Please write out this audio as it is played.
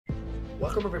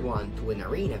Welcome everyone to an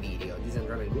arena video. This is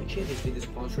Andrea Mengucci. This video is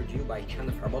sponsored to you by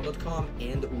channelfireball.com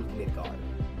and Ultimate Guard.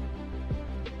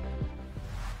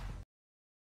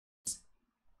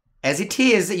 As it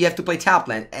is, you have to play top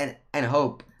lane and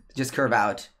hope to just curve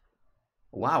out.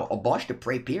 Wow, a Bosch the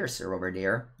Prey Piercer over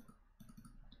there.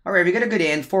 Alright, we got a good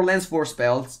end. 4 lands, 4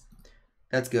 spells.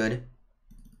 That's good.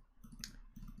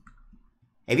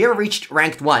 Have you ever reached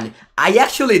ranked 1? I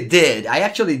actually did.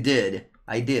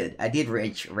 I did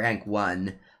reach rank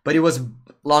 1. But it was a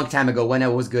long time ago when I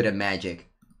was good at Magic.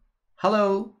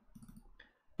 Hello.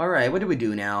 Alright, what do we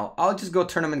do now? I'll just go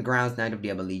Tournament Grounds, Knight of the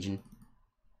Ebon Legion.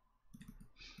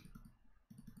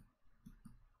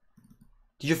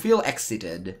 Did you feel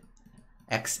excited?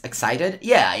 Excited?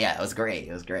 Yeah, it was great.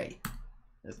 It was great.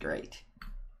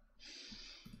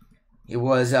 It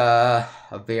was a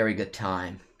very good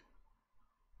time.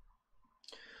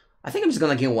 I think I'm just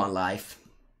gonna gain 1 life.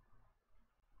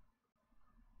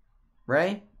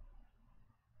 Right?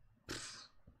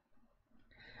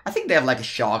 I think they have like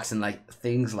shocks and like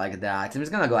things like that. I'm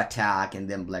just gonna go attack and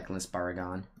then Blacklist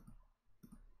Paragon.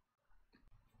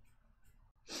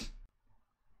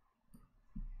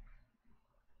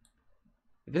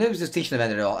 If it was just teaching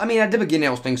event at all. I mean, at the beginning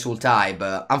I was playing Sultai,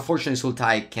 but unfortunately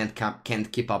Sultai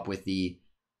can't keep up with the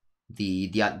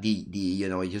you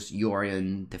know, just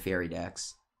Yorion Teferi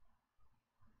decks.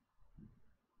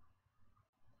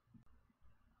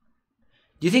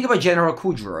 Do you think about General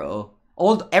Kudro?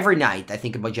 Every night I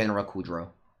think about General Kudro.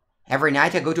 Every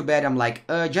night I go to bed, I'm like,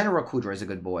 General Kudro is a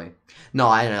good boy. No,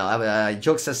 I don't know.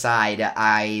 Jokes aside,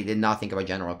 I did not think about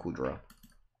General Kudro.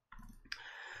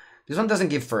 This one doesn't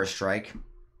give first strike.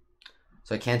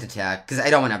 So I can't attack, because I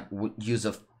don't want to use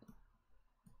a...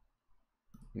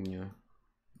 Yeah.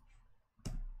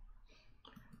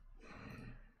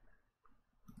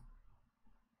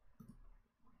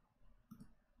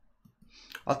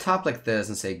 I'll top like this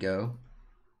and say go.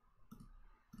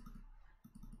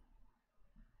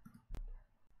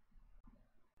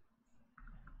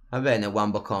 I've been a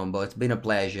Wombo combo. It's been a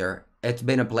pleasure. It's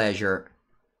been a pleasure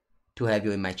to have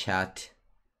you in my chat.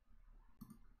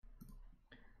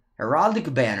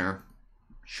 Heraldic Banner.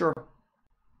 Sure.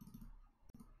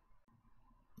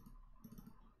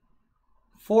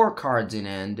 4 cards in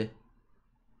hand.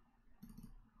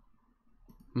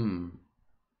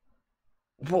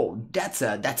 Whoa, that's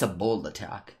a bold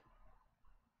attack.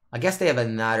 I guess they have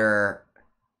another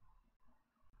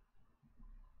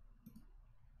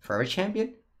Forever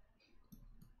Champion?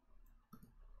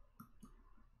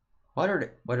 What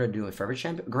are they doing? Forever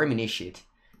Champion? Grim Initiate.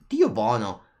 Dio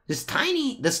Bono. This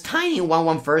tiny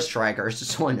 1/1 first striker is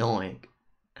just so annoying.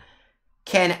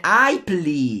 Can I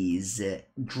please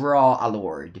draw a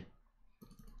Lord?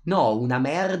 No, una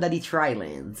merda di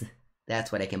Trilands.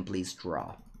 That's what I can please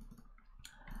draw.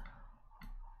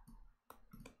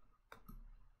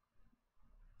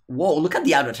 Whoa, look at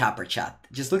the auto tapper, chat.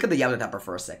 Just look at the auto tapper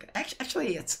for a second.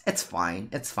 Actually, it's fine.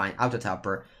 It's fine. Auto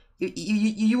tapper.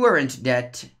 You weren't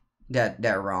that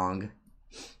wrong.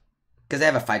 Because I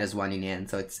have a fight as 1 in hand,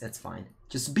 so it's fine.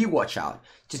 Just be watch out.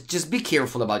 Just be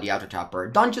careful about the auto tapper.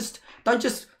 Don't just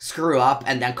screw up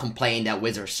and then complain that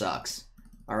Wizard sucks.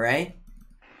 Alright?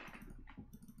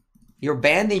 You're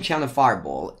banned in Channel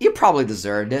Fireball. You probably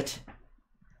deserved it.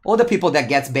 All the people that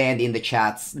gets banned in the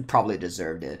chats probably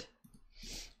deserved it.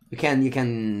 You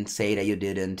can say that you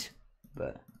didn't,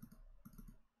 but...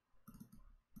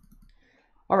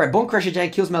 Alright, Bone Crusher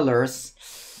Giant kills my lures.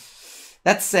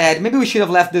 That said, maybe we should have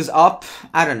left this up.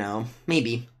 I don't know.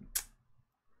 Maybe.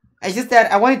 It's just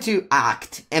that I wanted to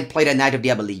act and play the Knight of the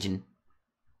Ebon Legion.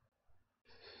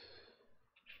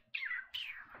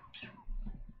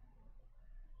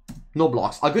 No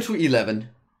blocks. I'll go to 11.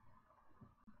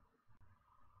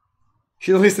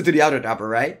 Should have listened to the auto tapper,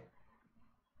 right?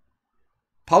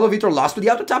 Paulo Vitor lost to the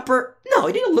auto tapper? No,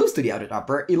 he didn't lose to the auto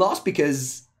tapper. He lost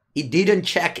because he didn't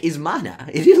check his mana.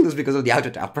 He didn't lose because of the auto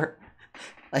tapper.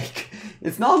 Like,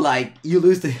 it's not like you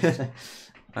lose to...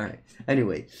 Alright,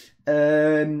 anyway.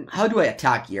 How do I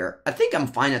attack here? I think I'm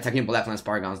fine attacking Blacklands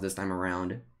Paragons this time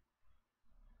around.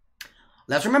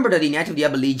 Let's remember that the Knight of the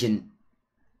Ebon Legion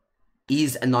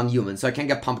is a non-human, so I can't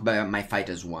get pumped by my fight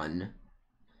as 1.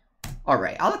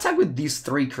 Alright, I'll attack with these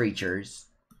 3 creatures.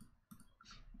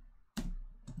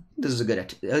 This is a good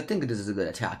I think this is a good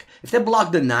attack. If they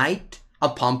block the Knight,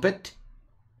 I'll pump it.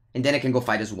 And then I can go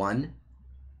fight as 1.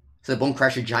 So the Bone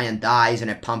Crusher Giant dies and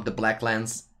I pump the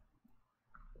Blacklands.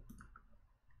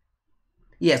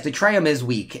 Yes, the Triumph is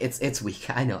weak. It's weak.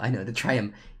 I know. The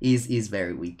Triumph is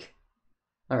very weak.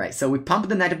 Alright, so we pump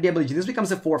the Knight of the Ebon Legion. This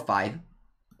becomes a 4/5.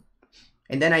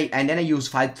 And then I use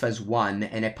 5 as 1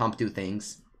 and I pump 2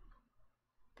 things.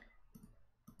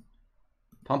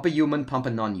 Pump a human, pump a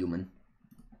non-human.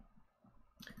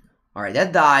 Alright,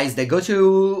 that dies. They go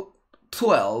to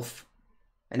 12.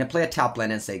 And I play a top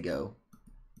lane and say go.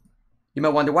 You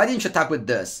might wonder, why didn't you attack with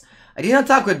this? I didn't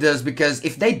attack with this because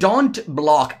if they don't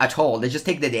block at all, they just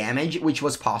take the damage, which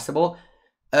was possible.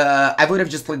 I would have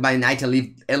just played my knight and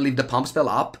leave the pump spell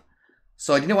up.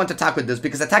 So I didn't want to attack with this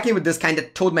because attacking with this kind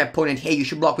of told my opponent, hey, you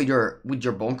should block with your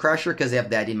Bone Crusher because I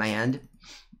have that in my hand.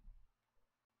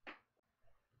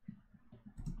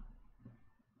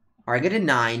 Alright, good at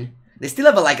 9. They still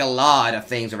have like a lot of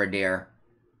things over there.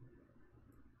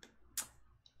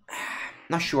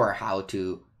 Not sure how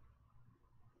to.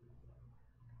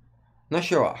 Not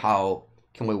sure how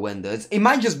can we win this. It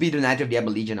might just be the Knight of the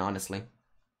Ebon Legion, honestly.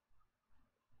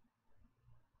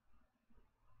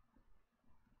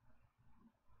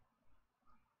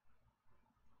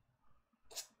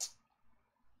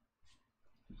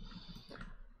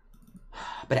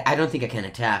 But I don't think I can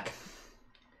attack.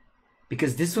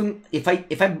 Because this one, if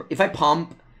I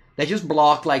pump, they just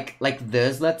block like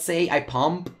this, let's say. I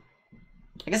pump.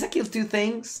 I guess I kill 2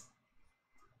 things.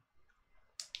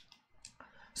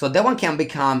 So that one can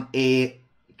become a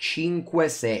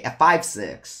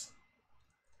 5-6.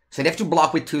 So they have to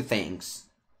block with 2 things.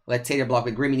 Let's say they block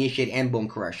with Grim Initiate and Bone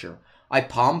Crusher. I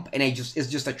pump and it's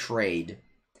just a trade.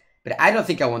 But I don't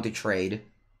think I want to trade.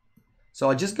 So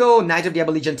I'll just go Knight of the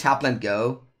Ebon Legion, tap land,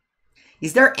 go.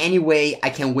 Is there any way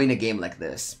I can win a game like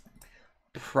this?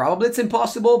 Probably it's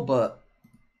impossible, but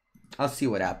I'll see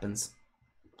what happens.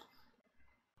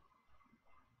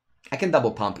 I can double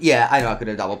pump. Yeah, I know I could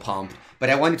have double pumped. But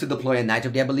I wanted to deploy a Knight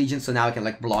of the Ebon Legion, so now I can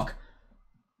like block.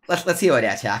 Let's see how they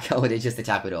attack. Oh, they just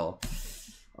attack with all.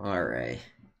 Alright.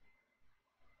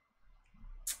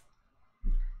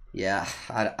 Yeah,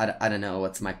 I don't know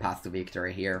what's my path to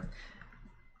victory here.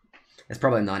 It's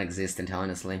probably non-existent,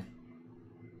 honestly.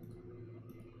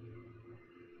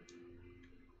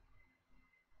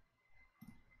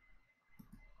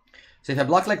 So if I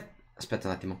block like... Aspetta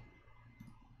un attimo.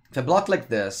 If I block like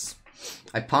this,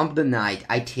 I pump the knight,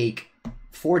 I take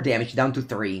 4 damage down to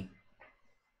 3.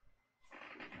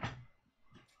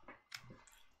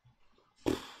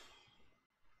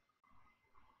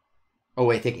 Oh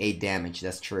wait, I take 8 damage,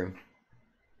 that's true.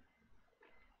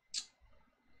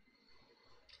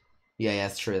 Yeah,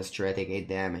 that's true, I take 8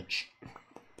 damage.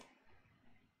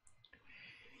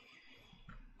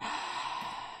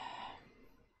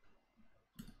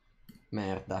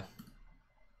 Merda.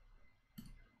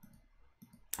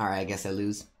 Alright, I guess I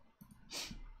lose.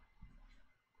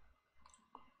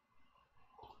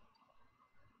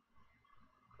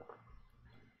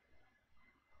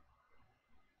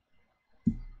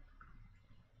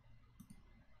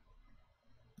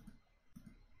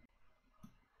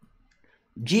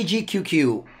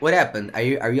 GGQQ, what happened? Are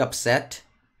you upset?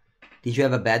 Did you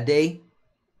have a bad day?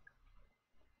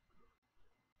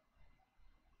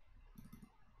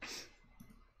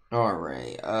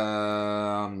 Alright,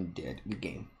 dead. Good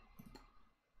game.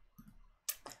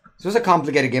 So it was a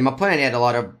complicated game. My opponent had a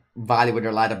lot of value with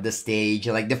their light up the stage.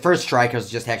 Like, the first strikers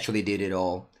just actually did it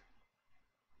all.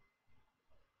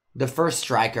 The first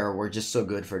striker were just so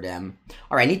good for them.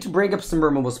 Alright, I need to bring up some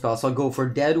removal spells. So I'll go for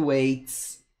Dead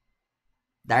Weights.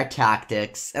 Dark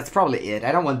Tactics. That's probably it.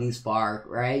 I don't want these Spark,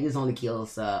 right? This only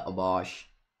kills a Bosch.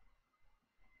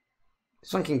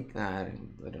 This one can...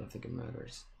 I don't think it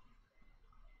matters.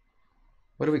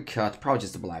 What do we cut? Probably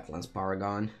just the Black Lens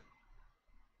Paragon.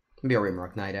 Maybe a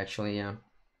Rimrock Knight, actually, yeah.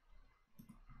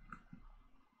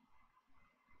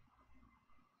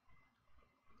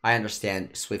 I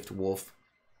understand, Swift Wolf.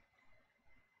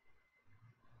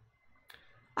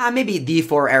 Maybe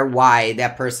D4RY,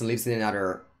 that person lives in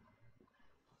another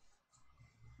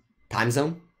time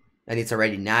zone. And it's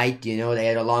already night, you know, they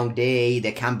had a long day,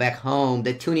 they come back home,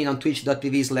 they tune in on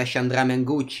twitch.tv/Andrea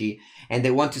Mengucci, and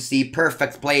they want to see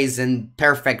perfect plays and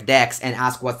perfect decks and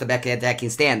ask what's the best deck in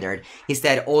Standard.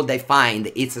 Instead, all they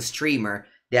find is a streamer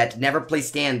that never plays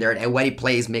Standard, and when he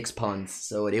plays, makes puns.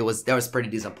 So that was pretty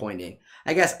disappointing.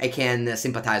 I guess I can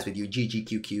sympathize with you,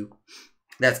 GGQQ.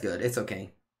 That's good, it's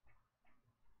okay.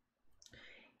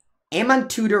 Ammon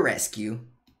to the rescue.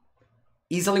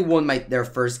 Easily won their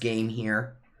first game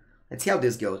here. Let's see how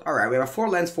this goes. Alright, we have a 4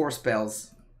 lands, 4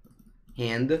 spells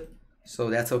hand, so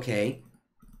that's okay.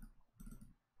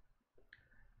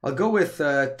 I'll go with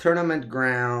Tournament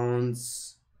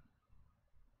Grounds.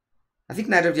 I think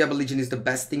Knight of the Ebon Legion is the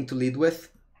best thing to lead with.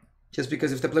 Just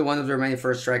because if they play one of the remaining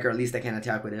first striker, at least I can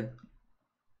attack with it.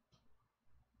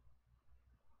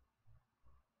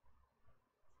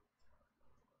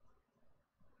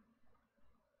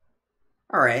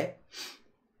 Alright.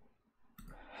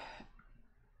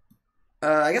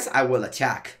 I guess I will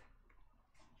attack.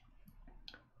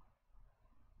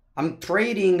 I'm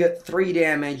trading 3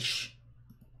 damage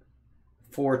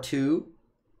for 2.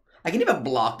 I can even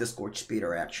block the Scorch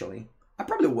Speeder, actually. I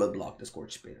probably will block the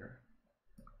Scorch Speeder.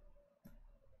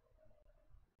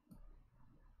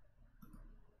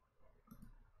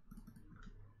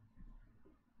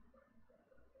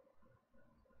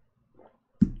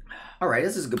 Alright,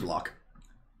 this is a good block.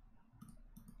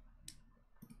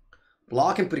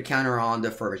 Block and put a counter on the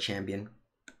Forever Champion.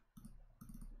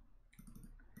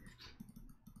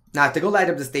 Now, to go light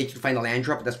up the stage to find a land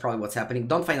drop, that's probably what's happening.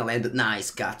 Don't find a land.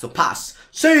 Nice, cazzo. Pass.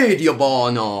 Sì, Dio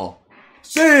buono.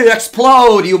 Sì,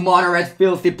 explode, you mono-red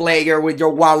filthy player with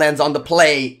your wildlands on the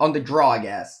play, on the draw, I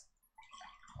guess.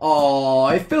 Oh,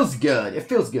 it feels good. It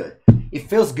feels good. It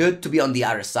feels good to be on the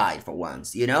other side for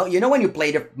once, you know? You know when you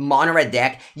play the mono-red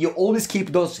deck, you always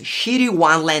keep those shitty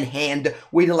one-land hand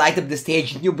with the light up the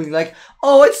stage, and you'll be like,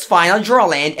 oh, it's fine, I'll draw a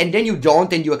land, and then you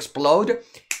don't, and you explode.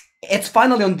 It's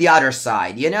finally on the other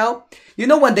side, you know? You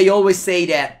know when they always say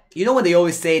that,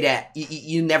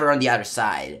 you're never on the other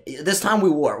side. This time we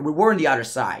were on the other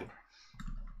side.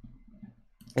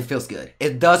 It feels good.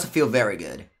 It does feel very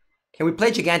good. Can we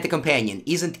play Gigantic Companion?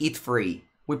 Isn't it free?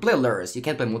 We play Lures, you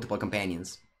can't play multiple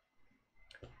companions.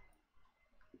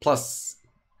 Plus...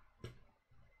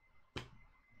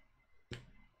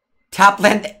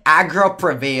 Tapland Aggro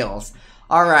prevails.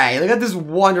 Alright, look at this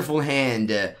wonderful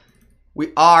hand.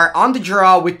 We are on the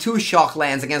draw with 2 shock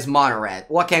lands against mono red.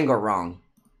 What can go wrong?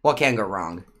 What can go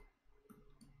wrong?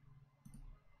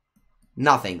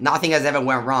 Nothing. Nothing has ever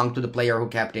went wrong to the player who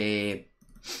kept a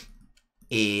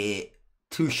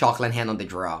 2 shock land hand on the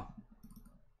draw.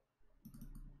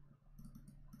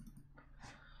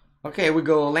 Okay, we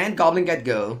go land, goblin, get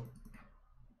go.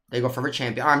 They go Forever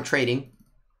Champion. Oh, I'm trading.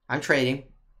 I'm trading.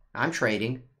 I'm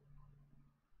trading.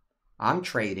 I'm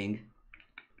trading.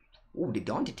 Ooh, they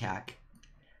don't attack.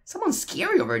 Someone's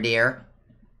scary over there.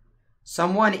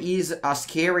 Someone is a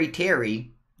scary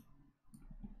Terry.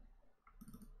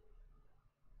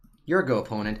 Your go,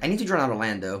 opponent. I need to draw another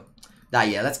land, though.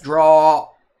 Yeah, let's draw...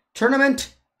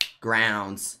 Tournament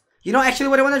Grounds. You know, actually,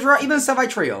 what I want to draw? Even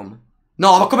Savitrium.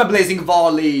 No, come on, Blazing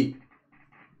Volley.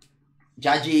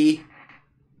 Judgy.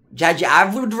 Judgy,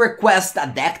 I would request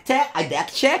a deck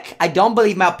check. I don't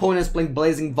believe my opponent's playing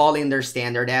Blazing Volley in their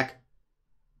standard deck.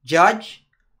 Judge,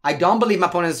 I don't believe my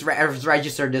opponent's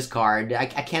registered this card. I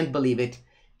can't believe it.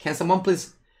 Can someone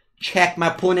please check my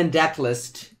opponent deck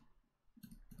list?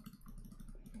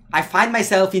 I find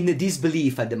myself in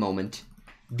disbelief at the moment.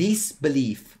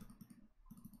 Disbelief.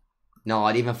 No,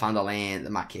 I even found a land.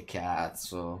 Ma che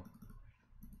cazzo.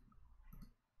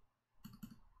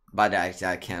 But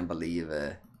I can't believe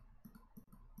it.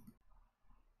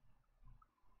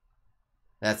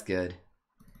 That's good.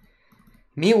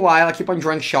 Meanwhile, I keep on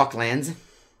drawing shock lands.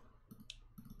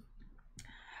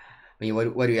 I mean,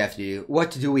 what do we have to do?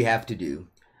 What do we have to do?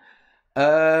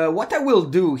 What I will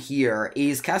do here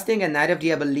is casting a Knight of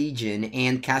the Ebon Legion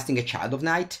and casting a Child of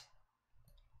Night.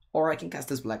 Or I can cast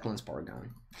this Blacklands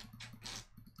Paragon.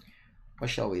 What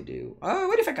shall we do?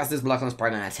 What if I cast this Blacklands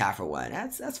Paragon as half for 1?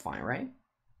 That's fine, right?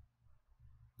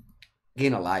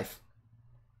 Gain a life.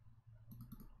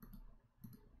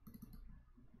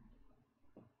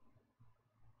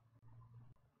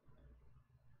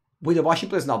 With the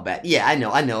Washington is not bad. Yeah, I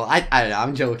know. I don't know.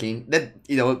 I'm joking. That,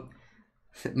 you know,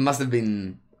 it must have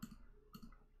been...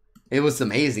 It was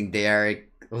amazing there. It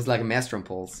was like a Master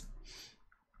Impulse.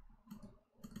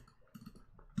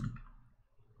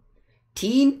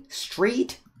 Teen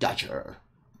Street Dodger.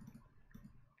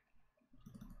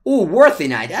 Ooh, Worthy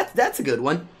Knight. That's a good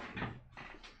one.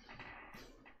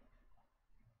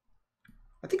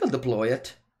 I think I'll deploy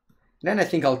it. Then I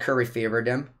think I'll curry favor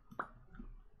them.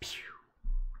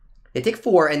 They take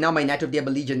 4, and now my Knight of the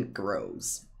Ebon Legion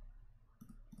grows.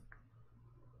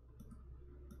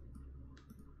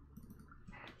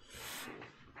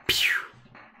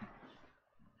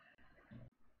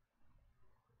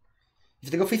 If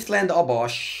they go 5th land,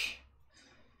 Obosh.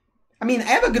 I mean, I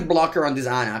have a good blocker on this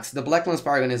Onyx. The Blacklands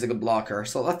Paragon is a good blocker,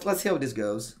 so let's see how this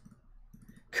goes.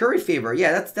 Curry favor.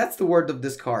 Yeah, that's the word of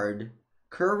this card.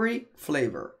 Curry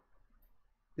flavor.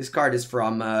 This card is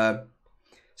from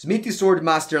Smithy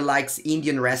Swordmaster likes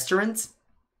Indian restaurants.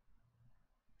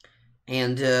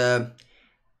 And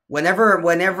whenever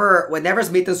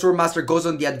Smithy Swordmaster goes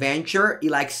on the adventure, he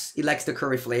likes the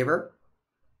curry flavor.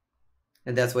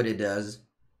 And that's what it does.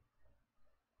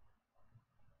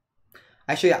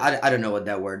 Actually, I don't know what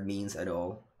that word means at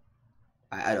all.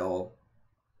 At all.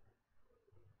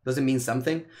 Does it mean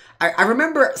something? I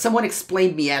remember someone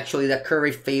explained me actually that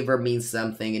curry favor means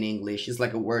something in English. It's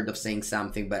like a word of saying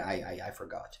something, but I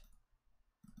forgot.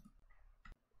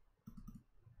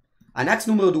 Anax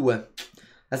numero 2.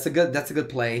 That's a good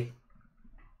play.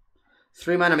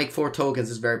 3 mana, make 4 tokens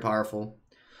is very powerful.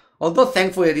 Although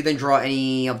thankfully I didn't draw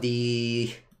any of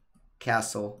the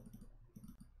castle.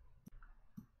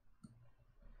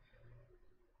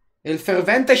 Il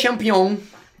fervente champion.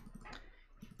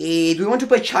 Do we want to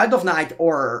play Child of Night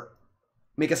or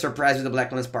make a surprise with the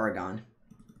Blacklands Paragon?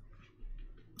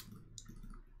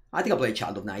 I think I'll play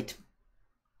Child of Night.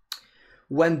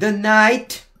 When the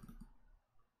night...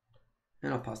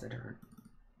 And I'll pause that turn.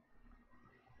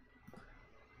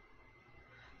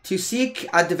 To seek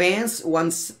advance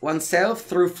oneself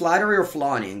through flattery or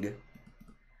flaunting.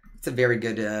 It's a very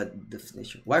good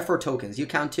definition. Why 4 tokens? You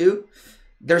count 2?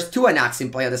 There's 2 Anax in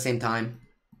play at the same time.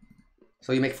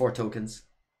 So you make 4 tokens.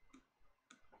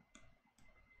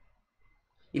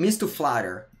 It means to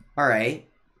flatter. Alright.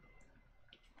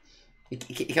 He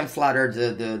can flatter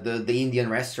the Indian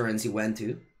restaurants he went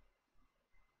to.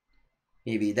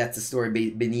 Maybe that's the story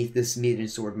beneath this Midden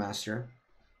Swordmaster.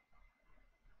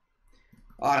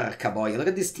 Arcaboy, look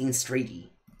at this Teen Straighty.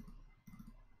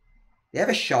 They have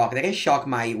a shock. They can shock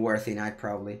my Worthy Knight,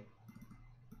 probably.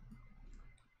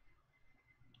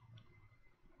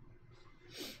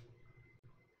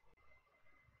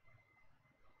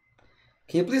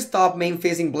 Can you please stop main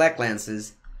facing Black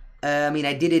Lances? I mean,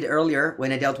 I did it earlier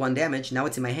when I dealt 1 damage. Now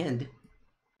it's in my hand.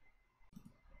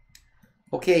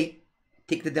 Okay,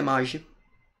 take the damage.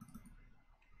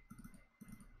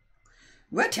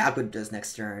 We'll attack with this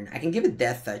next turn. I can give it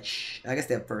Death Touch. I guess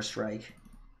they have First Strike.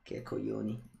 Okay,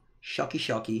 Koyoni.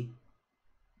 Shocky.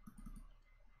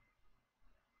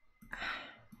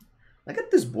 Look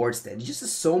at this board state. It just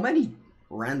has so many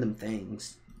random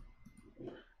things.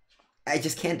 I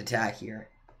just can't attack here.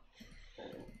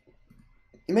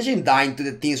 Imagine dying to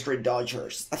the Teen Straight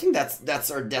Dodgers. I think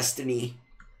that's our destiny.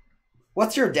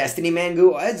 What's your destiny,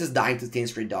 Mangu? I just dying to Teen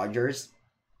Straight Dodgers.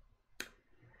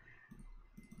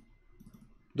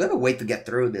 Do I have a way to get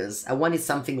through this? I wanted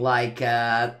something like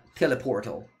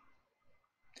Teleportal.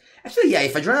 Actually, yeah,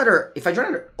 if I draw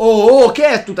another... Oh, che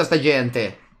è tutta sta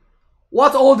gente?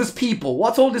 What's all these people?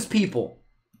 What's all these people?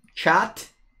 Chat?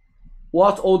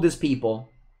 What's all these people?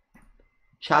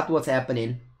 Chat, what's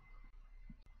happening?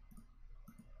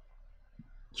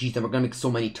 Jeez, we're gonna make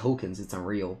so many tokens, it's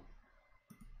unreal.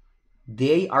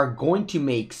 They are going to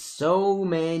make so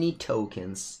many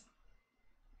tokens.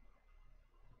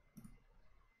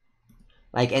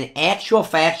 Like an actual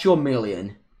factual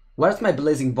million. Where's my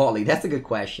Blazing Volley? That's a good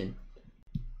question.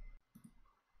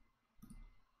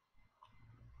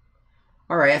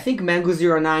 Alright, I think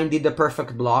Mengu09 did the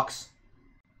perfect blocks.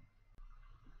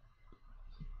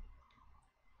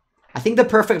 I think the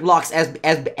perfect blocks have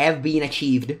been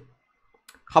achieved.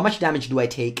 How much damage do I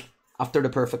take after the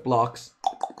perfect blocks?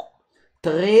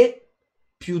 3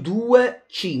 più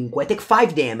 2, 5. I take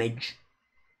 5 damage.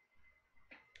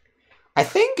 I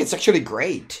think it's actually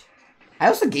great. I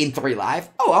also gain 3 life.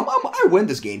 Oh, I win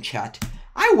this game, chat.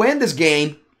 I win this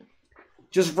game.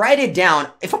 Just write it down.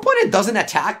 If opponent doesn't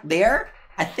attack there,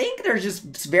 I think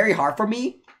it's very hard for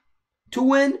me to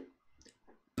win.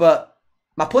 But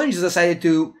my opponent just decided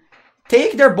to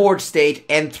take their board state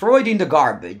and throw it in the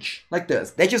garbage. Like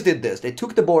this. They just did this. They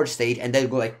took the board state and they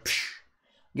go like, psh,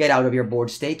 get out of your board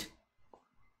state.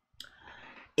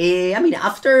 I mean,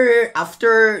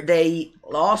 after they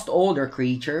lost all their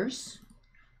creatures,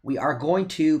 we are going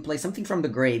to play something from the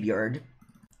graveyard.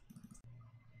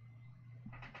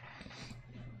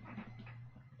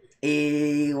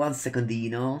 One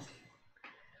secondino.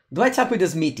 Do I attack with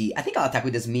this Meaty? I think I'll attack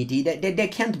with this Meaty. They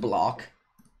can't block.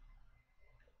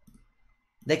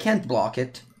 They can't block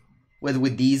it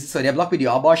with these. So they block with the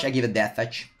Obosh, I give it Death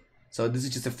Touch. So this is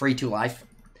just a free 2 life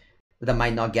that I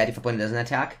might not get if opponent doesn't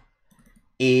attack.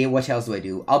 What else do I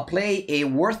do? I'll play a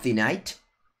Worthy Knight.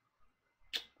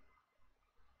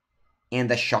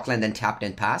 And the Shockland and tap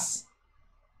and pass.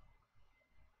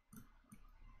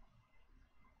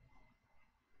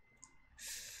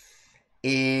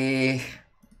 I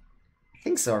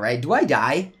think so, right? Do I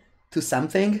die to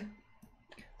something?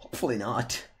 Hopefully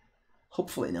not.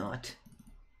 Hopefully not.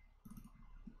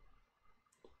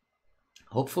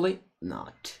 Hopefully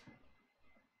not.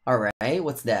 Alright,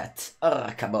 what's that?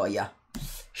 Kaboya.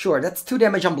 Sure, that's 2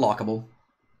 damage unblockable.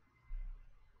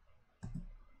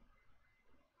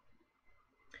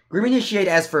 Grim Initiate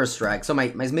as first strike, so my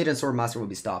Maiden Swordmaster will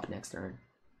be stopped next turn.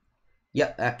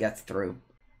 Yep, that gets through.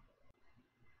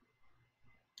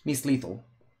 Miss Lethal.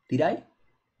 Did I?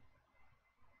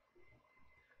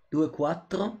 2, 4,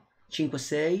 5,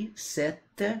 6, 7,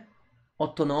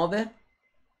 8, 9.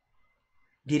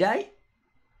 Did I?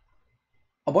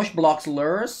 Obosh blocks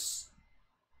lures.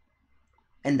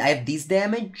 And I have this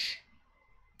damage.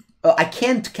 I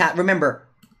can't remember.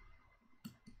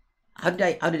 How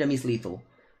did I miss lethal?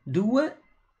 2,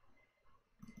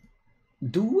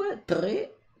 3,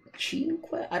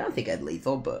 5. I don't think I had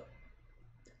lethal, but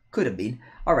could have been.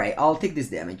 Alright, I'll take this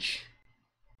damage.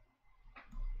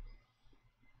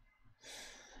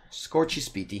 Scorchy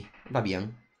Spitty. Va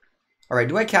bien. Alright,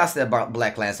 do I cast the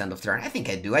Black Lance end of turn? I think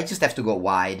I do. I just have to go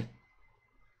wide.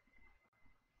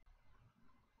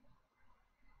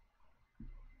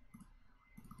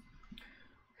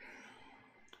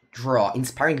 Draw.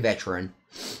 Inspiring Veteran.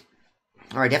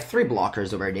 Alright, they have 3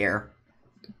 blockers over there.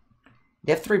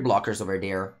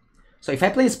 So if I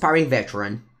play Inspiring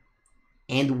Veteran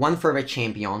and 1 Fervent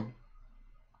Champion,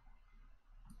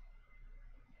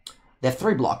 they have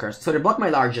 3 blockers. So they block my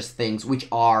largest things, which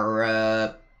are,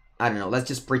 I don't know, let's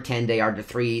just pretend they are the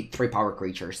 3 power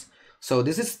creatures. So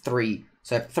this is 3.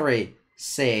 So I have 3,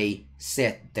 6,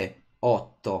 7, 8, 11,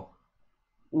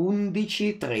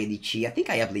 13. I think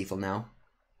I have lethal now.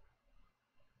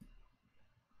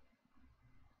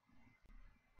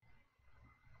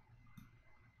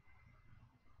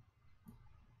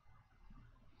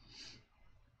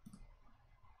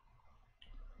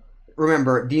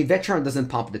 Remember, the veteran doesn't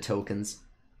pump the tokens.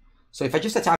 So if I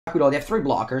just attack with all, they have 3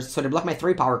 blockers. So they block my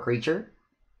 3 power creature.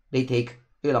 They take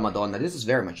La Madonna. This is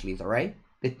very much lethal, right?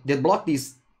 They block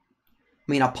these.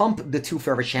 I mean, I pump the 2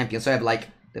 Fervor Champions. So I have like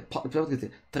the 3,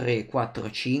 4,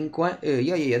 5.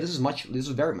 Yeah. This is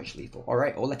very much lethal. All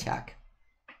right, all attack.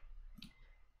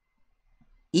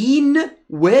 In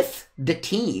with the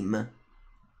team.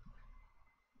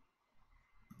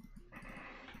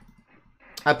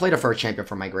 I played a first champion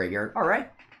from my graveyard.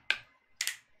 Alright.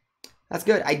 That's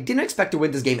good. I didn't expect to win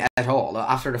this game at all.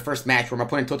 After the first match where my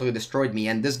opponent totally destroyed me,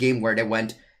 and this game where they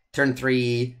went turn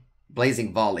 3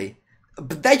 Blazing Volley.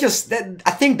 But I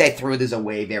think they threw this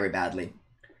away very badly.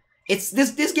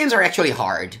 These games are actually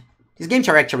hard. These games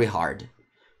are actually hard.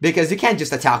 Because you can't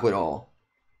just attack with all.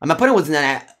 And my opponent was in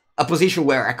a position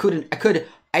where I could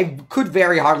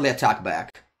very hardly attack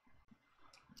back.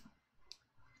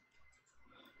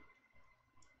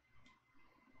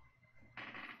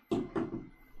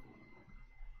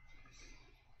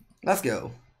 Let's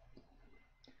go.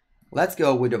 Let's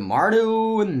go with the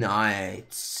Mardu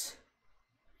Knights.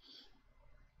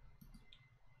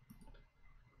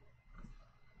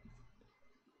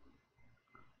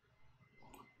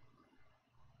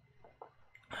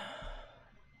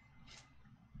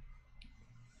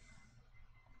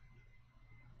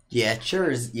 Yeah,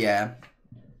 cheers, yeah.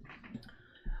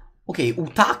 Okay,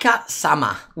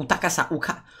 Utaka-sama.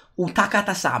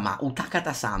 Utakata-sama.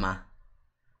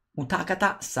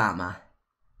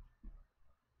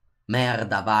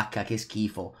 Merda, vacca, che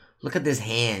schifo. Look at this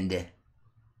hand.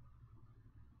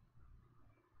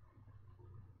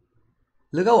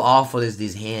 Look how awful is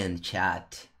this hand,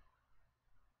 chat.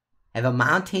 I have a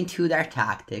Mountain Tudor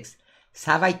Tactics,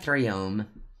 Savite Triome.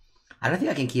 I don't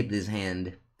think I can keep this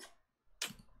hand.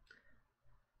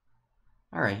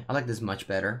 Alright, I like this much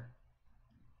better.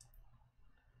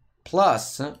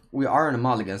 Plus, we are on a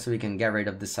mulligan, so we can get rid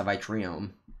of the Savite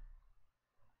Triome.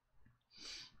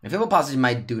 I feel Passage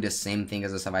might do the same thing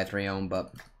as a Savite Triome,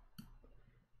 but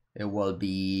it will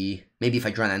be... Maybe if I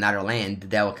draw another land,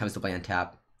 that will come to play on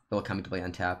tap. It will come into play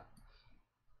on tap.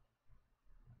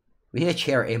 We need a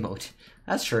chair emote.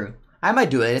 That's true. I might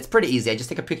do it. It's pretty easy. I just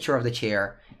take a picture of the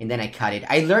chair, and then I cut it.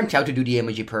 I learned how to do the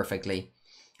emoji perfectly.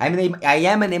 I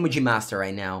am an emoji master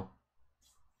right now.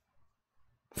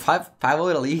 5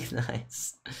 little E,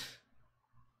 nice.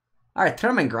 Alright,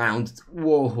 Tournament Grounds.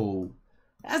 Whoa.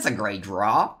 That's a great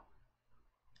draw.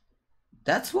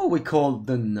 That's what we call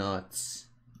the nuts.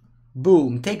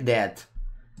 Boom, take that.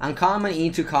 Uncommon,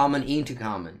 into common, into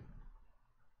common.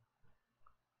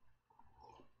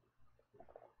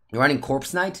 You're running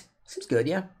Corpse Knight? Seems good,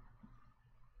 yeah.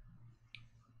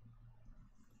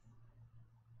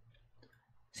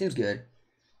 Seems good.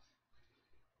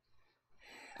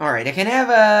 Alright, I can have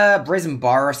a Brazen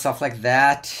Bar or stuff like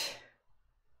that.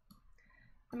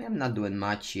 I mean, I'm not doing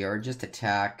much here. Just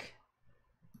attack.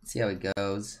 See how it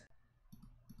goes.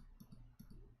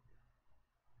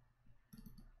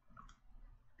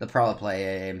 They'll probably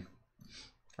play a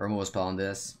removal spell on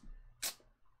this.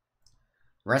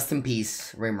 Rest in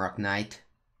peace, Rimrock Knight.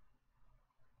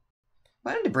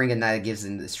 Why don't they bring a knight that gives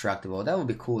indestructible? That would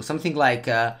be cool. Something like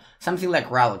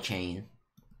Rattle Chain.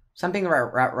 Something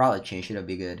Rattle Chain should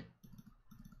be good.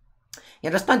 Yeah,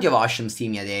 there's plenty of options,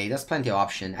 Team Day. There's plenty of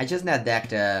options. I just net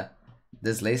decked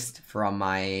this list from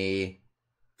my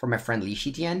friend Li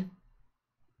Shitian.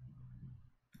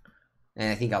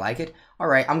 And I think I like it.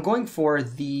 Alright, I'm going for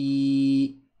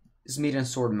the Smith and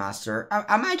Sword Master.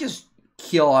 I might just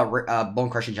kill a Bone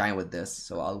Crushing Giant with this,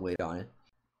 so I'll wait on it.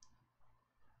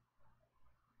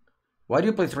 Why do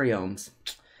you play 3 ohms?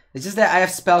 It's just that I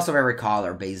have spells of every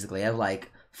color, basically. I have,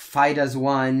 like, Fight as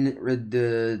 1,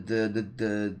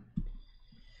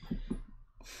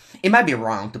 It might be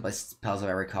wrong to play spells of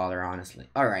every color, honestly.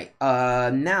 Alright,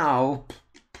 now...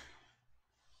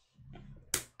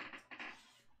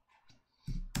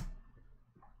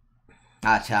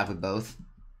 I'll attack with both.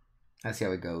 Let's see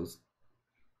how it goes.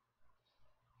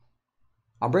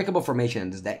 Unbreakable Formation in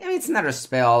this deck. I mean, it's another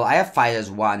spell. I have Fight as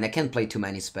 1. I can't play too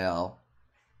many spells.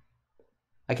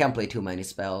 I can't play too many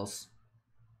spells.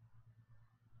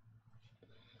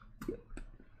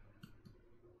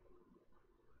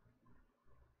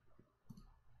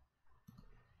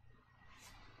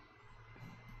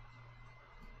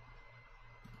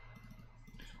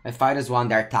 I Fight as 1,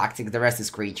 they're tactics, the rest is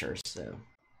creatures, so...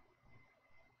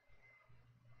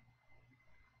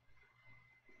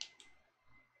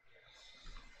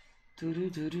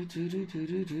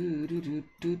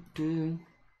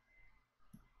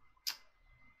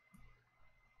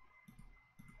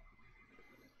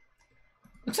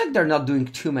 Looks like they're not doing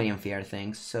too many unfair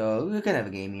things, so we can have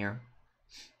a game here.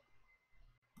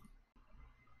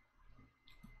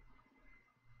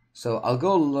 So I'll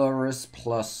go Lurrus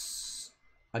plus,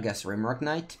 I guess, Rimrock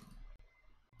Knight.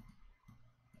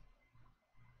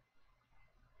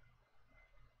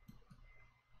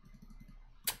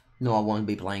 No, I won't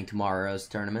be playing tomorrow's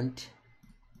tournament.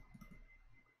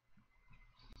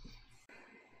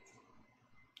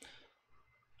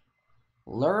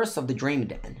 Lurrus of the Dream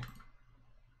Den.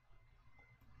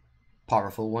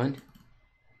 Powerful one.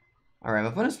 Alright, my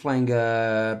opponent's playing,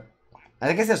 I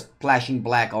guess they're splashing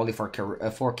black only for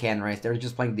Canrace. They're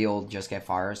just playing the old Jeskai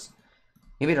Fires.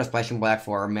 Maybe they're splashing black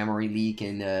for Memory Leak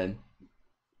and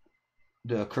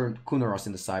the current Kunaros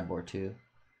in the sideboard too.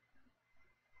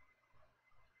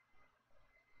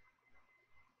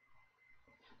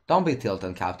 Don't be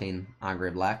tilted, Captain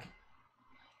Angry Black.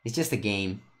 It's just a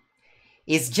game.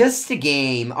 It's just a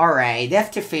game. Alright,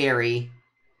 Death to Fairy.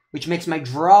 Which makes my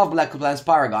draw of Black Lands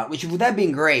Paragon. Which would have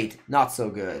been great. Not so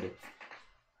good.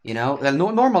 You know?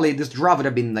 Normally this draw would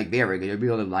have been like very good. You'd be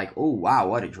like, oh wow,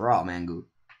 what a draw, Mangu.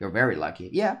 You're very lucky.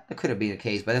 Yeah, that could have been the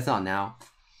case, but it's not now.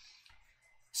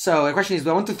 So the question is,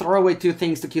 do I want to throw away 2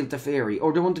 things to kill Teferi?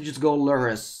 Or do I want to just go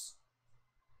Lurrus,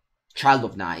 Child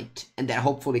of Night, and then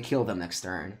hopefully kill them next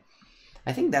turn?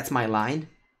 I think that's my line.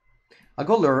 I'll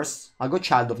go Lurrus, I'll go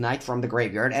Child of Night from the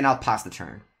graveyard, and I'll pass the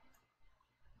turn.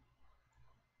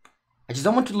 I just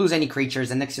don't want to lose any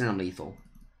creatures, and next turn I'm lethal.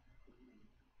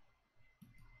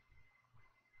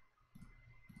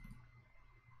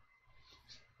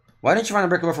 Why don't you run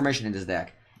Unbreakable Formation in this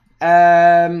deck?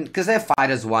 Because I have Fight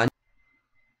as 1.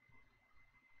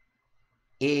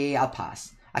 I'll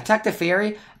pass. Attack the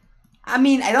Fairy. I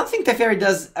mean, I don't think the Fairy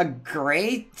does a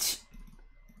great...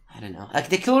 I don't know. Like,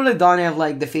 they clearly don't have,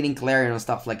 like, defeating Clarion and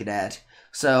stuff like that.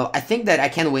 So, I think that I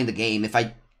can win the game if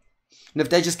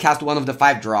they just cast one of the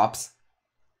 5 drops.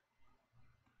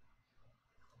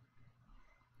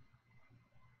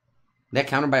 They're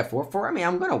countered by a 4/4? I mean,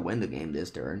 I'm gonna win the game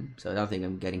this turn, so I don't think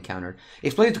I'm getting countered.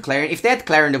 If played to Clarion, if they had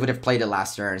Clarion, they would have played it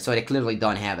last turn, so they clearly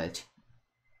don't have it.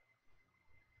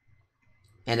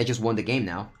 And they just won the game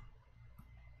now.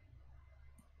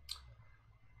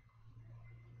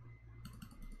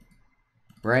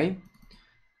 Right?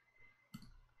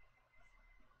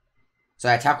 So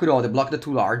I attack with all, they block the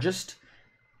 2 largest,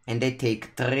 and they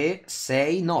take 3,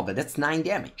 6, 9, that's 9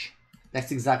 damage.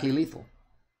 That's exactly lethal.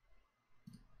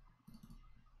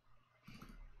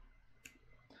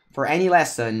 For any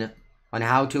lesson on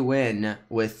how to win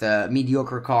with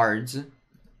mediocre cards,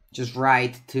 just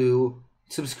write to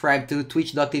subscribe to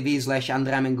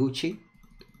twitch.tv/Andrea Mengucci.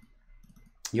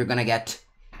 You're gonna get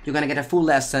a full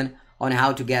lesson on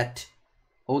how to get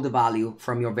all the value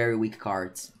from your very weak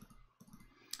cards.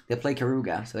 They play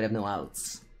Karuga, so they have no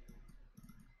outs.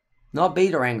 Not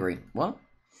bait or angry. What?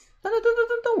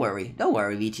 Don't worry. Don't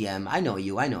worry, VTM. I know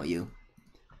you. I know you.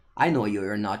 I know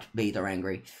you're not bait or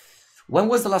angry. When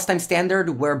was the last time Standard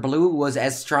where blue was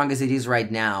as strong as it is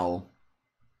right now?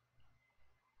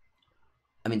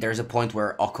 I mean, there's a point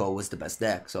where Oko was the best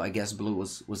deck, so I guess blue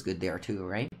was good there too,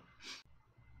 right?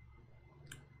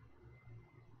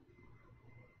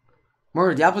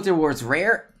 More Diablo Rewards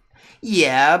rare?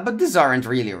 Yeah, but these aren't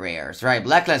really rares, right?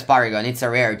 Blacklands Paragon, it's a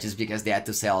rare just because they had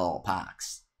to sell all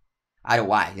packs. I don't know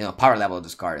why, you know, power level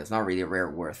discard, it's not really rare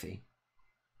worthy.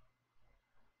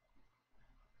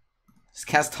 Just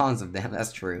cast tons of them,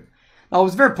 that's true. Oh,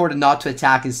 it's very important not to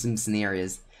attack in some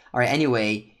scenarios. Alright,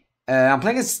 anyway, I'm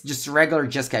playing as just regular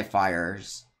Jeskai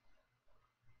Fires.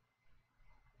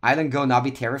 Island Go, not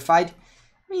be terrified.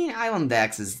 I mean, Island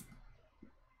Dex is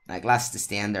like last the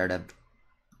standard of.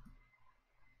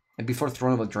 And before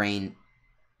Thronable Drain,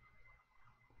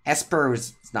 Esper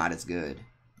is not as good.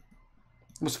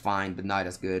 It was fine, but not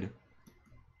as good.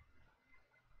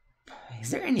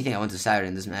 Is there anything I want to decide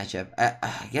in this matchup?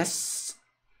 I guess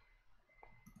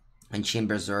Unchained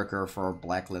Berserker for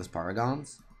Blacklist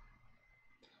Paragons.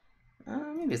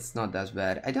 Maybe it's not that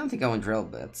bad. I don't think I want Drill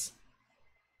Bits.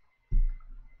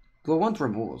 Do I want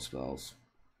removal spells?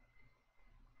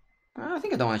 I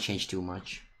think I don't want to change too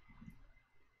much.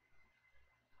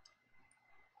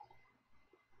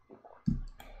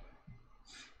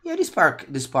 Yeah, this spark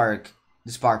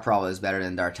probably is better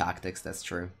than Dark Tactics. That's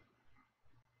true.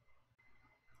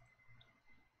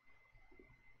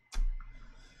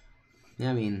 Yeah,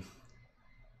 I mean,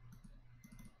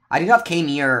 I did not came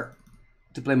here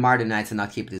to play Martyr Knights and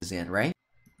not keep this in, right?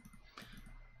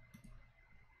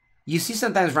 You see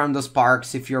sometimes around those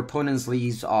sparks if your opponent's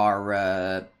leaves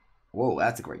are whoa,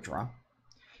 that's a great draw.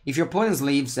 If your opponent's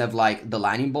leaves have like the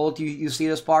lightning bolt, you see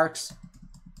the sparks.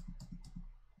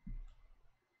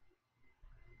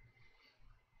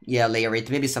 Yeah, layer it.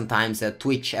 Maybe sometimes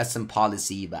Twitch has some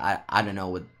policy, but I don't know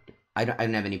what. I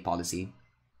don't have any policy.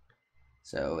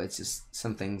 So it's just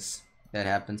some things that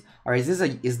happens. All right,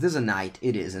 is this a knight?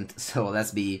 It isn't. So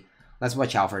let's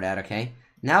watch out for that. Okay.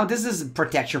 Now this is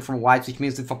protection from whites, which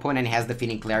means if opponent has the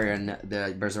Feeding Clarion,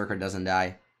 the Berserker doesn't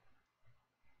die.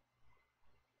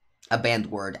 A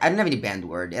banned word. I don't have any banned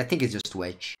word. I think it's just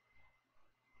Twitch.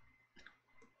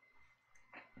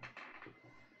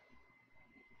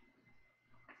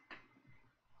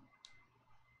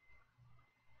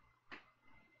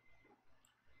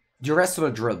 The rest of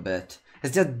a Drill Bit.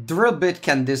 Is that Drill Bit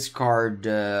can discard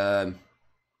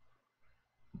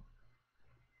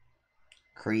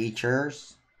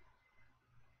creatures?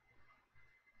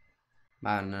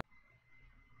 I don't know.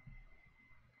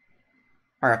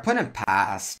 Alright, opponent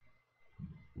passed.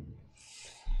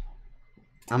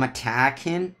 I'm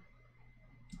attacking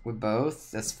with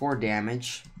both. That's 4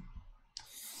 damage.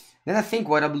 Then I think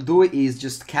what I will do is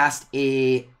just cast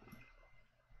a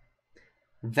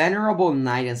Venerable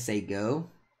Knight and say go.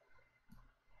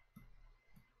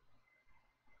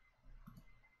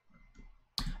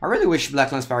 I really wish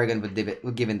Black Lance Paragon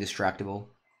would give Indestructible.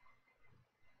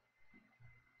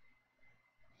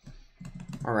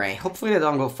 Alright, hopefully they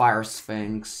don't go Fire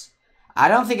Sphinx. I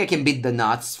don't think I can beat the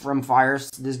nuts from Fires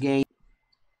this game.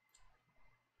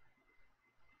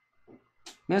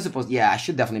 I suppose, yeah, I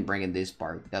should definitely bring in this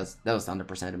part. That was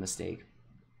 100% a mistake.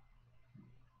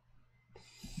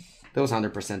 That was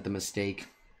 100% a mistake.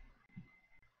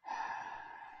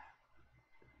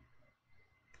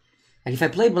 And if I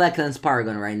play Black Lance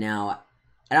Paragon right now,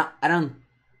 I don't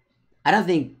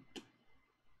think.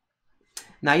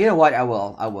 Now you know what? I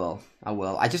will.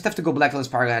 I just have to go Black Lance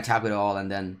Paragon, attack with all,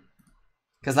 and then,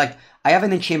 because like I have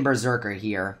an Enchained Berserker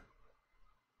here.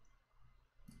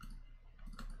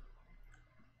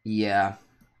 Yeah.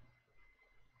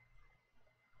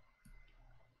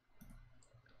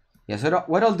 Yeah. So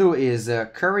what I'll do is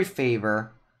Curry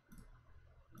Favor,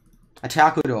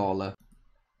 attack with all.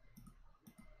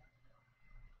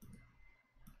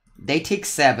 They take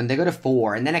 7, they go to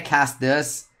 4, and then I cast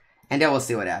this, and then we'll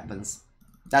see what happens.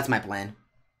 That's my plan.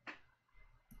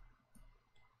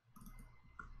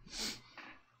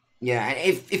 Yeah,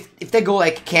 and if they go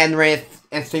like Kenrith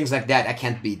and things like that, I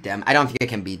can't beat them. I don't think I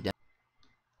can beat them.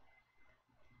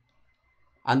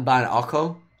 Unban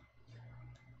Oko?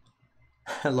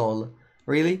 Lol.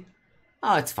 Really?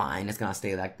 Oh, it's fine. It's gonna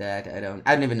stay like that. I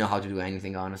don't even know how to do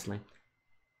anything, honestly.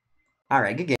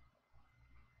 Alright, good game.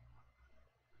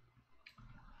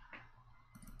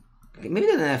 Maybe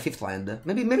they don't have 5th land.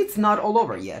 Maybe it's not all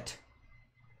over yet.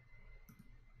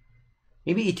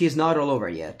 Maybe it is not all over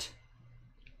yet.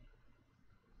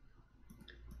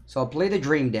 So I'll play the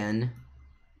Dream Den.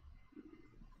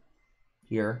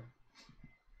 Here.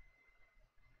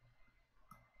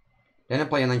 Then I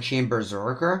play an Unchained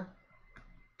Berserker.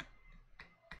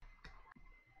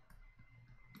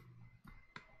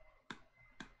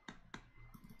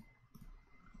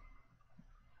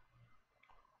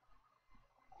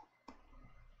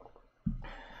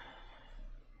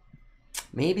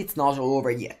 Maybe it's not all over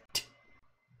yet.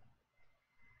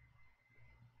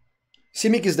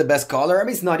 Simic is the best color. I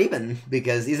mean, it's not even,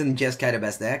 because isn't Jeskai the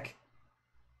best deck?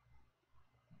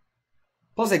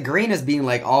 Plus, like, green has been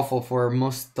like awful for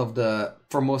most of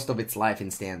its life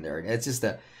in standard. It's just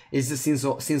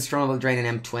since Throne of Drain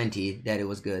and M20 that it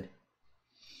was good.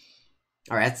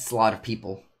 All right, that's a lot of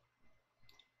people.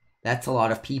 That's a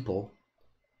lot of people.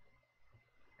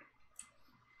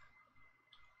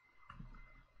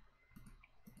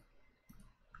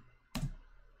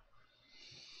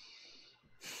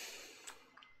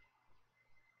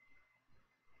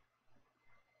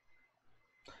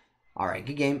 Alright,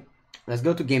 good game. Let's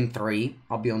go to game 3.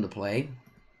 I'll be on the play.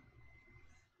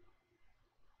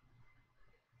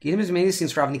 Game is mainly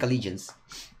since Ravnica Legions.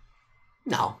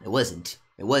 No, it wasn't.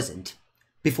 It wasn't.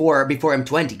 Before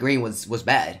M20, green was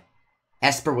bad.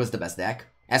 Esper was the best deck.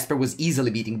 Esper was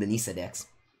easily beating the Nissa decks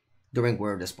during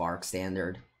War of the Spark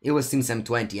standard. It was since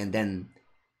M20 and then...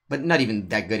 But not even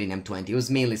that good in M20. It was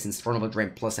mainly since Throne of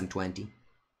Eldraine plus M20.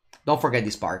 Don't forget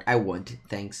this part. I won't.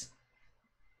 Thanks.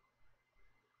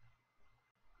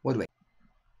 What do I...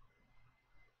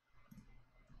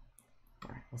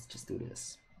 Alright, let's just do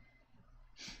this.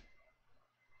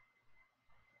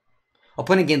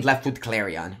 Opponent gained left foot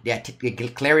Clarion. Yeah,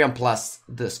 Clarion plus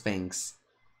the Sphinx.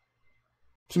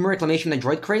 Team Reclamation and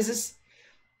Droid Crazes?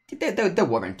 They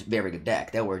weren't very good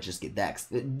deck. They were just good decks.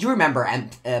 Do you remember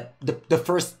the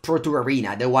first Pro Tour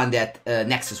Arena, the one that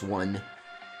Nexus won?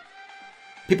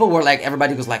 People were like,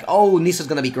 everybody was like, oh, Nissa's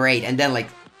gonna be great. And then, like,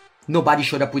 nobody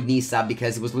showed up with Nissa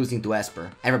because he was losing to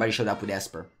Esper. Everybody showed up with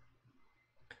Esper.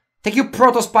 Thank you,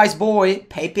 Proto Spice Boy.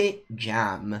 Pepe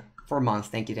Jam. 4 months.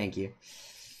 Thank you, thank you.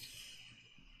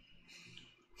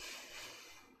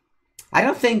 I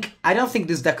don't think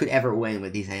this deck could ever win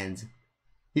with these hands.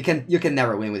 You can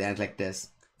never win with hands like this.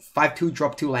 5-2,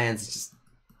 drop 2 lands, it's just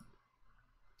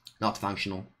not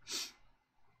functional.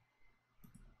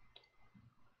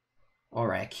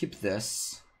 Alright, keep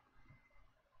this.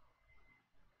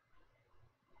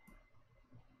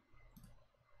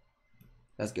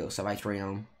 Let's go,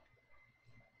 Savaitrion.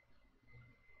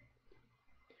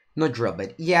 No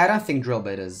Drillbit. Yeah, I don't think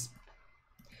Drillbit is...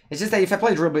 It's just that if I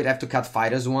play Drillbit, I have to cut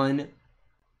Fighters 1.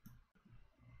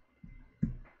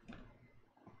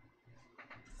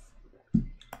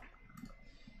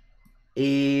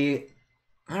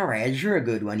 Alright, I drew a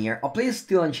good one here. I'll play a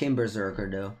Steel Unchained Berserker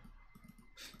though.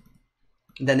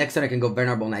 The next turn I can go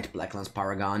Venerable Knight, Blacklands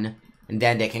Paragon. And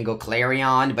then they can go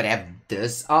Clarion, but I have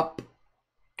this up.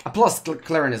 Plus,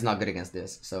 Clarion is not good against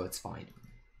this, so it's fine.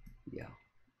 Yeah.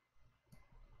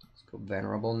 Let's go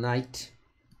Venerable Knight.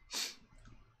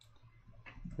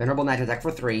 Venerable Knight attack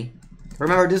for 3.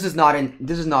 Remember, this is not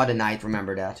a knight,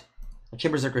 remember that. A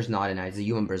Chain Berserker is not a knight, it's a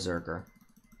human Berserker.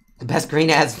 The best green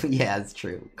has, yeah, it's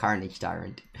true. Carnage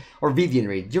Tyrant. Or Vivian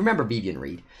Reed. Do you remember Vivian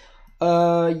Reed?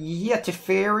 Yeah,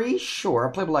 Teferi, sure.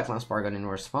 I'll play Blacklands Paragon in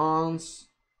response.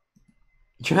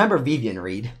 Do you remember Vivian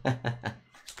Reed?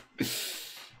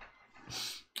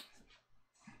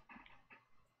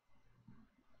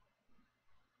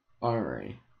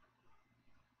 Alright.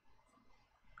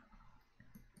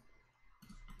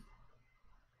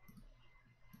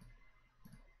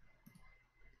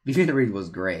 Vivian Reed was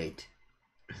great.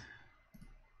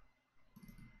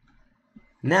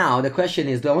 Now, the question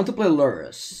is, do I want to play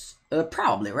Lurrus?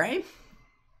 Probably, right?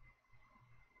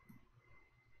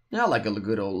 Yeah, I like a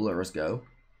good old Lurrus go.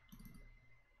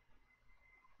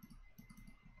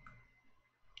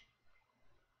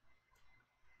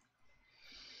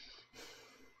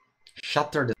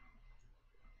 Shutter the...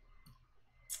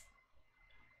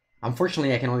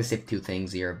 Unfortunately, I can only save 2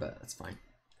 things here, but that's fine.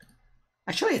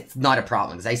 Actually, it's not a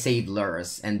problem, because I saved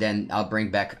Lurrus, and then I'll bring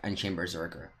back Unchained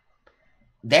Berserker.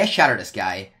 They shatter this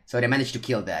guy, so they managed to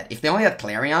kill that. If they only had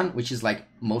Clarion, which is like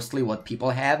mostly what people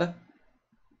have,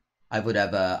 I would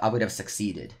have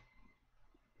succeeded.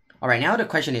 All right, now the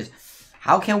question is,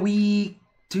 how can we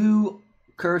do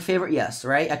curry favor? Yes,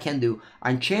 right. I can do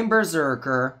Unchained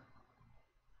Berserker,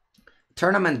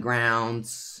 Tournament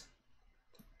Grounds,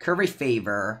 curry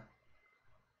favor,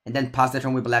 and then pass the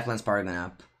turn with Blacklands Paragon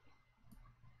up.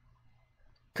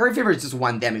 Curry favor is just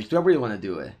 1 damage. Do I really want to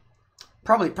do it?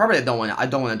 Probably I don't want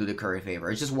to do the curry favor.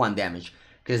 It's just 1 damage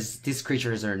because these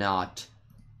creatures are not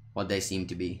what they seem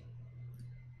to be.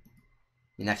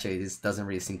 And actually, this doesn't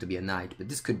really seem to be a knight, but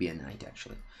this could be a knight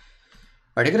actually.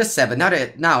 Alright, I got a 7.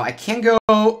 Now I can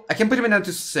put him down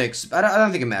to 6, but I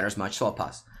don't think it matters much, so I'll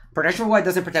pass. Protection for White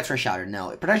doesn't protect for Shatter.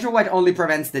 No, Protection for White only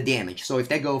prevents the damage. So if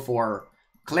they go for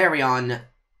Clarion,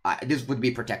 this would be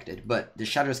protected. But the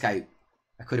Shatter Sky,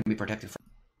 I couldn't be protected from.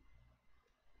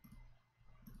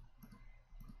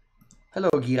 Hello,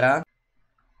 Gira.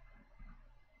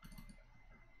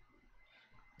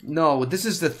 No, this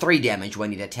is the 3 damage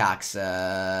when it attacks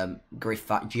Gira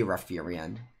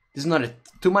Furion. This is not a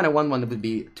 2 mana 1/1 that would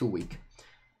be too weak.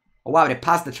 Oh wow, they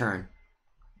passed the turn.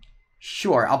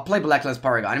 Sure, I'll play Blacklands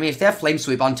Paragon. I mean, if they have Flame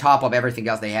Sweep on top of everything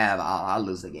else they have, I'll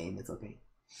lose the game. It's okay.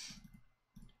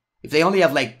 If they only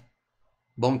have, like,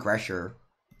 Bone Crusher,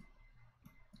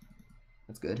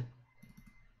 that's good.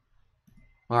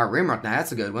 Alright, Rimrock now,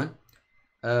 that's a good one.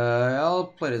 I'll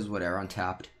play this whatever,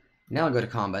 untapped. Now I'll go to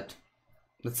combat.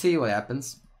 Let's see what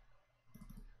happens.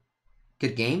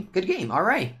 Good game? Good game,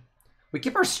 alright. We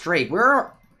keep our straight.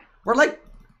 We're like,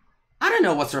 I don't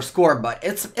know what's our score, but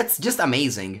it's just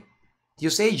amazing. You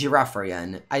say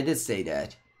Giraffarian. I did say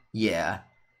that. Yeah.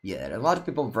 Yeah, a lot of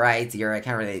people write here. I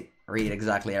can't really read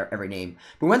exactly every name.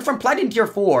 We went from Platinum Tier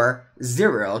 4,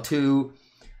 0 to...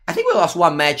 I think we lost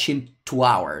one match in 2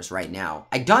 hours right now.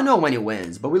 I don't know when it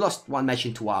wins, but we lost one match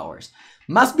in 2 hours.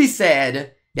 Must be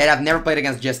said that I've never played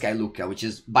against Jeskai Luca, which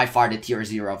is by far the Tier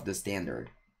 0 of the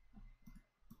standard.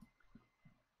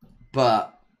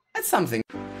 But that's something.